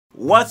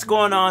What's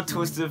going on,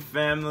 Twisted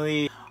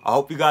family? I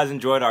hope you guys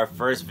enjoyed our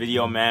first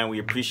video, man. We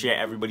appreciate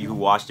everybody who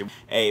watched it.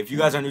 Hey, if you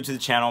guys are new to the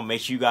channel,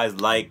 make sure you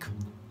guys like,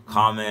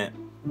 comment,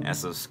 and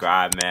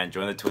subscribe, man.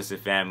 Join the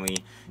Twisted family.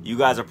 You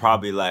guys are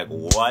probably like,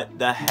 what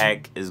the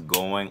heck is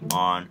going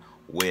on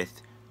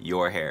with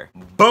your hair?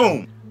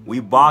 Boom! We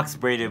box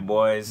braided,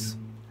 boys.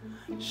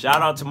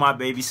 Shout out to my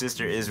baby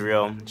sister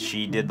Israel.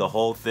 She did the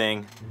whole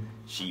thing.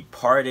 She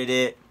parted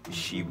it,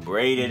 she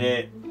braided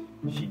it,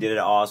 she did it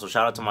all. So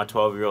shout out to my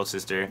 12-year-old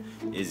sister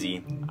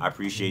Izzy. I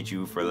appreciate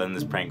you for letting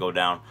this prank go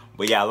down.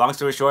 But yeah, long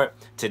story short,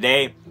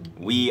 today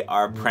we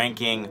are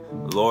pranking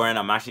Lauren.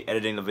 I'm actually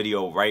editing the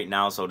video right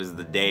now, so this is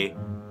the day.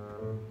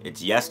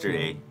 It's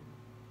yesterday.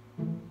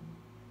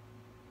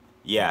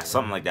 Yeah,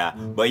 something like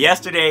that. But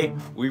yesterday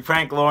we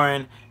pranked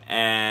Lauren,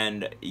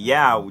 and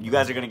yeah, you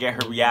guys are gonna get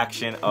her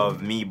reaction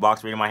of me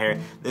box braiding my hair.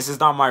 This is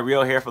not my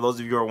real hair, for those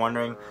of you who are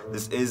wondering.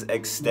 This is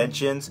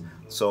extensions,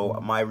 so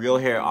my real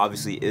hair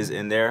obviously is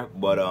in there,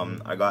 but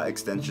I got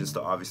extensions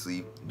to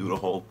obviously do the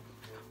whole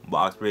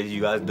box braid.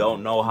 You guys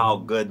don't know how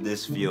good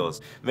this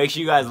feels. Make sure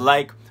you guys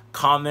like,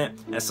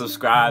 comment, and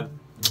subscribe.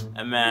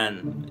 And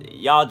man,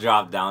 y'all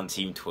drop down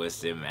Team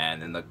Twisted,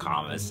 man, in the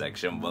comment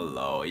section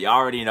below. Y'all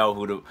already know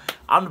who to.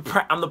 I'm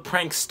the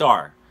prank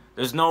star.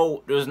 There's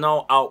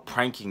no out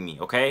pranking me,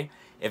 okay?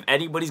 If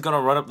anybody's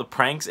gonna run up the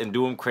pranks and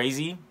do them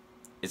crazy,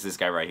 it's this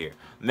guy right here.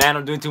 Man,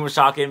 I'm doing too much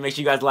talking. Make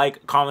sure you guys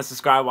like, comment,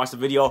 subscribe, watch the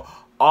video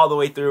all the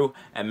way through,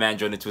 and man,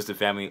 join the Twisted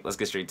family. Let's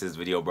get straight to this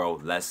video, bro.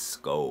 Let's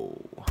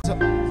go.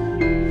 Shout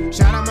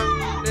out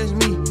my, that's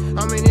me.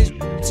 I'm in this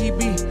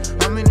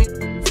TB. I'm in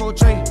it full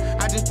tray.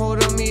 I just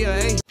pulled on me a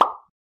A.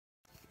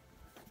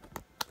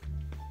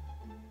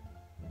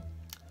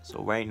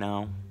 So right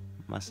now,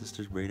 my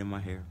sister's braiding my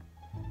hair.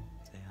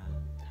 Say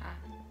hi.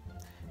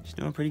 She's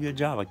doing a pretty good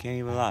job, I can't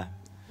even lie.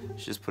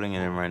 She's just putting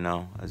it in right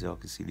now. As y'all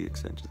can see the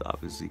extensions,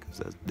 obviously, because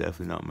that's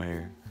definitely not my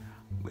hair.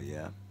 But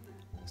yeah,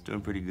 it's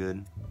doing pretty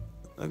good.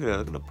 Look at that,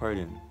 look at the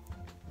parting.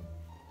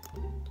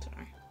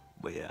 Sorry.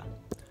 But yeah,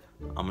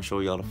 I'm gonna show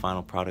y'all the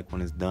final product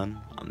when it's done.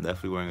 I'm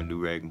definitely wearing a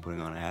do-rag and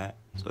putting on a hat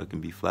so it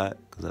can be flat,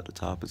 because at the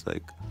top it's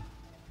like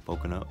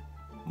poking up.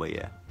 But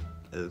yeah,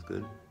 it looks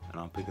good, and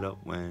I'll pick it up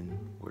when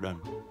we're done.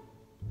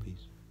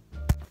 Peace.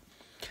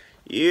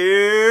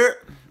 Yeah,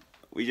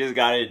 we just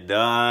got it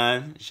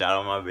done. Shout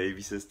out my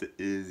baby sister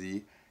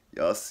Izzy.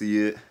 Y'all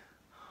see it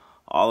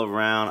all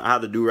around. I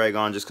have the do-rag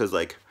on just because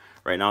like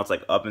right now it's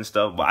like up and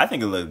stuff, but I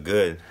think it looked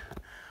good.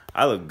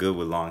 I look good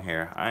with long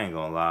hair, I ain't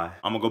gonna lie.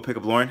 I'm gonna go pick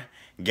up Lauren,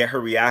 get her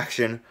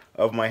reaction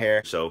of my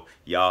hair, so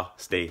y'all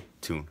stay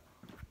tuned.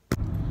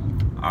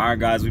 Alright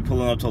guys, we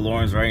pulling up to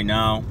Lauren's right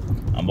now.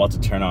 I'm about to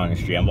turn on the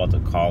street. I'm about to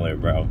call her,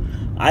 bro.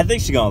 I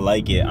think she gonna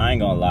like it, I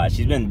ain't gonna lie.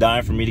 She's been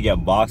dying for me to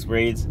get box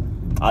braids.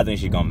 I think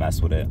she gonna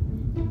mess with it.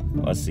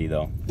 Let's see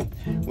though.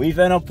 We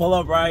finna pull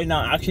up right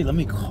now. Actually, let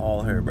me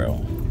call her, bro.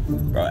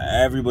 Bro,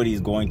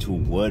 everybody's going to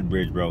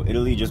Woodbridge, bro.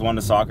 Italy just won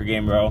the soccer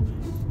game, bro.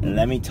 And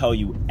let me tell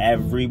you,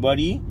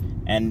 everybody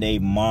and they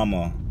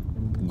mama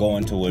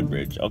going to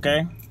Woodbridge,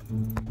 okay?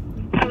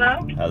 Hello?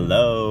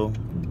 Hello.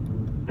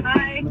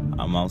 Hi.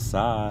 I'm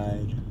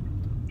outside.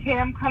 Okay,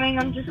 I'm coming.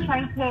 I'm just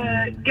trying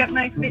to get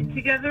my fit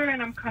together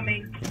and I'm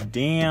coming.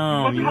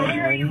 Damn. What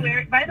color are you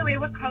wearing? By the way,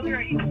 what color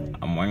are you wearing?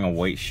 I'm wearing a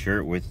white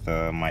shirt with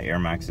my Air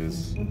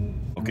Maxes.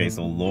 Okay,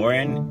 so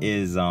Lauren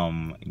is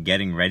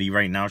getting ready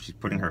right now. She's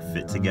putting her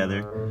fit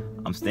together.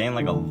 I'm staying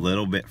like a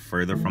little bit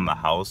further from the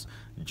house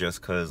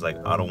just cause like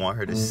I don't want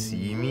her to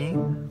see me.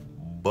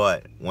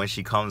 But when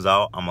she comes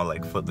out, I'm gonna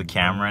like flip the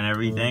camera and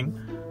everything.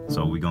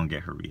 So we gonna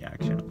get her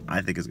reaction.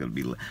 I think it's gonna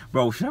be lit.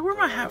 Bro, should I wear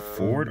my hat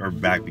forward or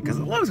back? Because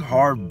it looks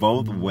hard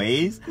both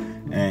ways.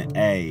 And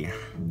hey,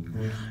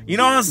 you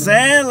know what I'm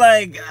saying?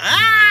 Like,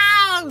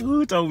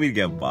 who told me to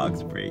get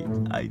box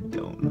braids? I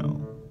don't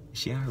know. Is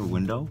she at her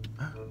window?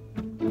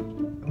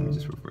 Let me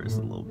just reverse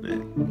a little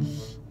bit.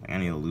 I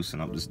need to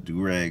loosen up this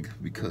do-rag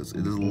because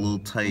it is a little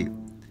tight.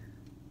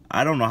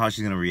 I don't know how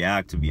she's gonna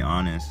react, to be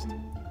honest.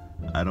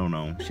 I don't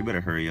know. She better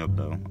hurry up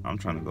though. I'm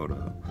trying to go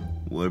to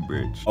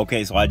Woodbridge.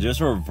 Okay, so I just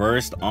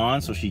reversed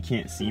on so she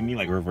can't see me,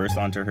 like reversed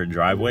onto her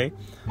driveway.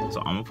 So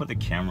I'm gonna put the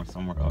camera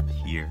somewhere up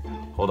here.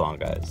 Hold on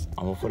guys,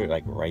 I'm gonna put it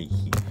like right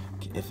here.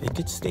 If it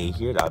could stay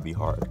here, that'd be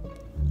hard.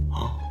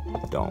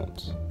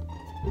 Don't.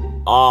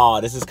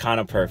 Oh, this is kind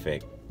of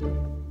perfect.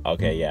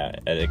 Okay, yeah,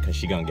 because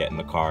she gonna get in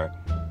the car.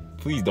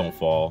 Please don't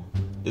fall.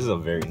 This is a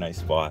very nice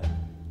spot.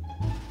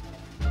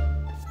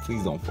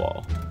 Please don't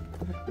fall.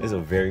 This is a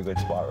very good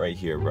spot right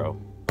here, bro.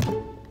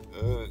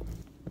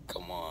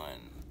 Come on.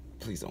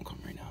 Please don't come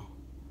right now.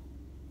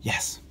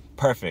 Yes,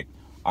 perfect.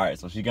 All right,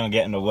 so she's gonna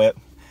get in the whip,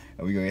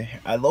 and we gonna.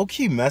 I low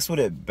key mess with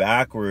it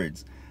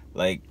backwards,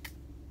 like,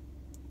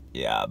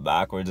 yeah,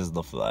 backwards is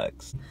the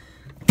flex.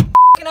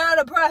 Out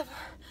of breath,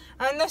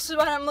 and this is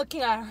what I'm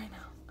looking at right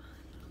now.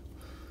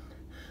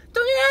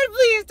 Turn your head,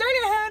 please. Turn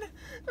your head.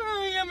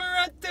 Oh, yeah, my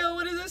rat tail.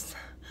 What is this?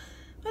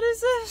 What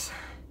is this?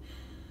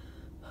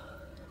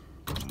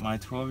 My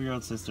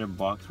 12-year-old sister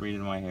box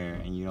braided my hair,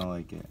 and you don't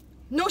like it.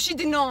 No, she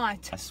did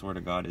not. I swear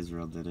to God,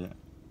 Israel did it.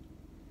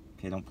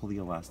 Okay, don't pull the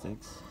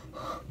elastics.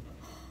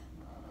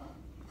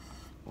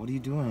 What are you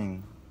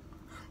doing?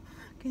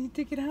 Can you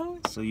take it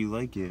out? So you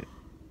like it.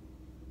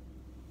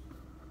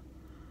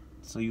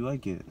 So you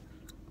like it.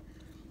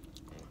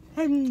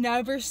 I've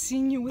never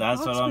seen you with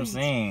That's box what I'm braids.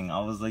 saying. I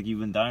was like, you've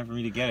been dying for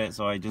me to get it,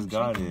 so I just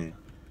got it.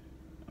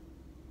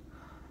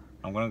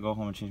 I'm gonna go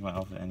home and change my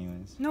outfit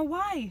anyways. No,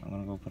 why? I'm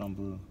gonna go put on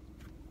blue.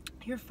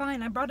 You're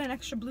fine. I brought an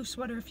extra blue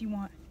sweater if you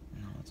want.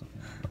 No, it's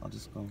okay. I'll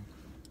just go.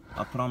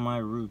 I'll put on my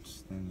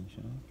roots thingy,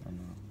 should I?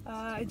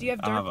 Or no? Do you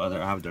have dark blue?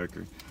 I have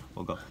darker.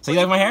 We'll go. So you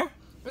like my hair?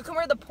 We can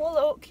wear the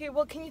polo. Okay,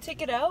 well, can you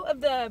take it out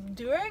of the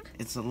durag?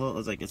 It's a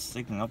little, it's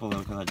sticking up a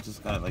little because I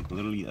just got it like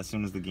literally as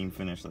soon as the game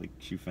finished, like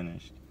she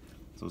finished.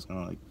 So it's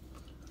gonna like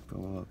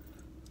go up.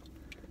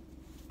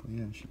 But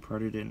yeah, she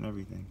parted it and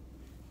everything.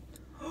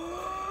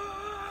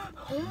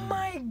 Oh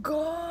my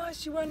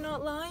gosh, you are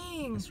not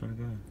lying. I swear to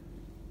God.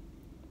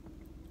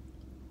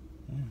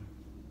 Yeah.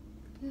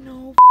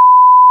 No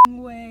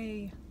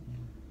way.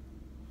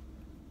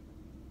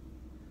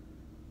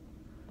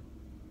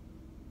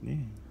 Yeah.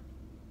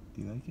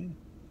 Do you like it?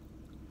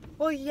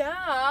 Well,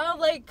 yeah,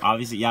 like...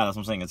 Obviously, yeah, that's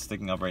what I'm saying. It's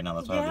sticking up right now.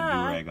 That's why I have the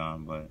Yeah. do-rag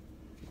on, but...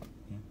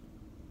 Yeah.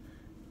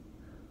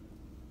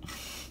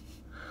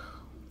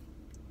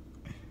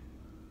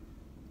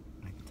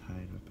 I can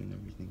tie it up and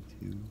everything,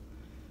 too.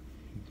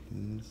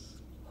 Like this.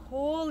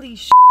 Holy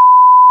sh**.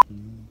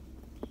 Isn't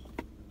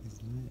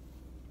it?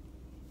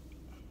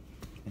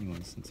 Anyway,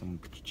 since I'm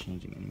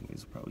changing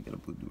anyways, I'll probably get a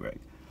blue do-rag.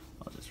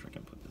 I'll just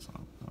freaking put this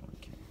on. I don't really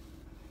care.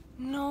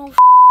 No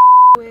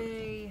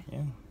way.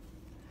 Yeah.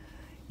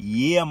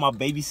 Yeah, my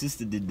baby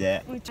sister did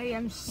that. Which I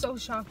am so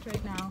shocked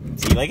right now.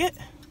 So you like it?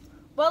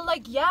 Well,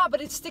 like, yeah, but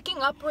it's sticking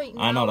up right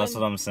now. I know, that's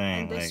what I'm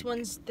saying. And this like,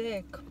 one's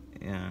thick.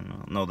 yeah,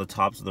 no, the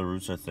tops of the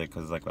roots are thick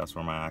because like that's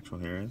where my actual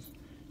hair is,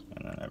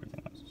 and then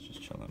everything else is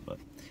just chilling. But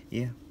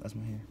yeah, that's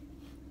my hair.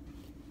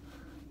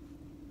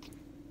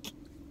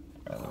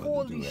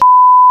 Holy sh**.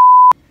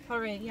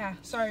 Alright, yeah,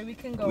 sorry, we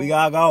can go. We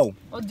gotta go.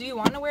 Well, do you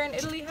want to wear an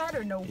Italy hat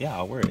or no? Yeah,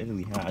 I'll wear an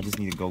Italy hat. I just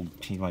need to go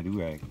change my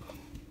do-rag.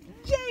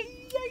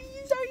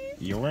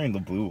 You're wearing the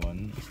blue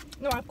one.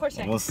 No, of course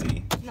I am. We'll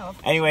see. No.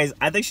 Anyways,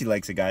 I think she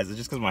likes it, guys. It's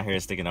just because my hair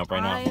is sticking up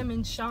right now. I am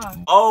in shock.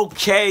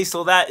 Okay,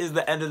 so that is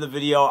the end of the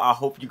video. I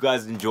hope you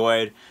guys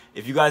enjoyed.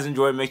 If you guys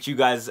enjoyed, make sure you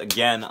guys,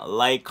 again,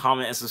 like,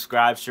 comment, and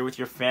subscribe. Share with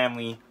your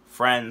family,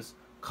 friends,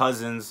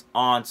 cousins,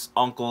 aunts,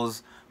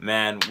 uncles.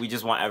 Man, we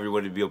just want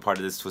everybody to be a part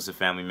of this Twisted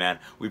family, man.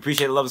 We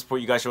appreciate the love and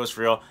support you guys show us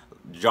for real.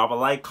 Drop a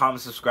like,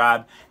 comment,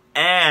 subscribe,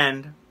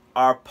 and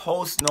our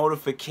post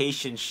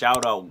notification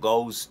shout out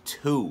goes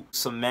to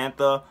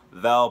Samantha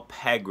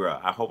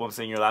Valpegra. I hope I'm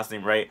saying your last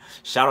name right.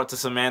 Shout out to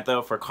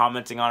Samantha for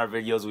commenting on our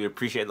videos. We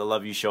appreciate the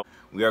love you show.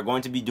 We are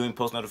going to be doing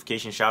post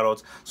notification shout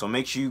outs, so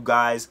make sure you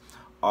guys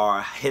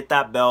hit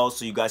that bell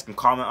so you guys can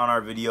comment on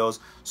our videos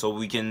so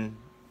we can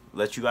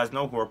let you guys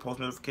know who our post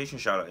notification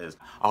shout out is.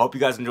 I hope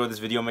you guys enjoyed this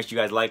video. Make sure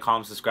you guys like,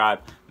 comment,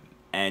 subscribe,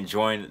 and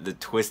join the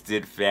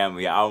Twisted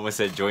family. I almost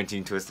said join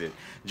Team Twisted.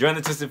 Join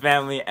the Twisted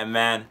family, and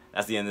man,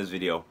 that's the end of this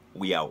video.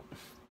 We out.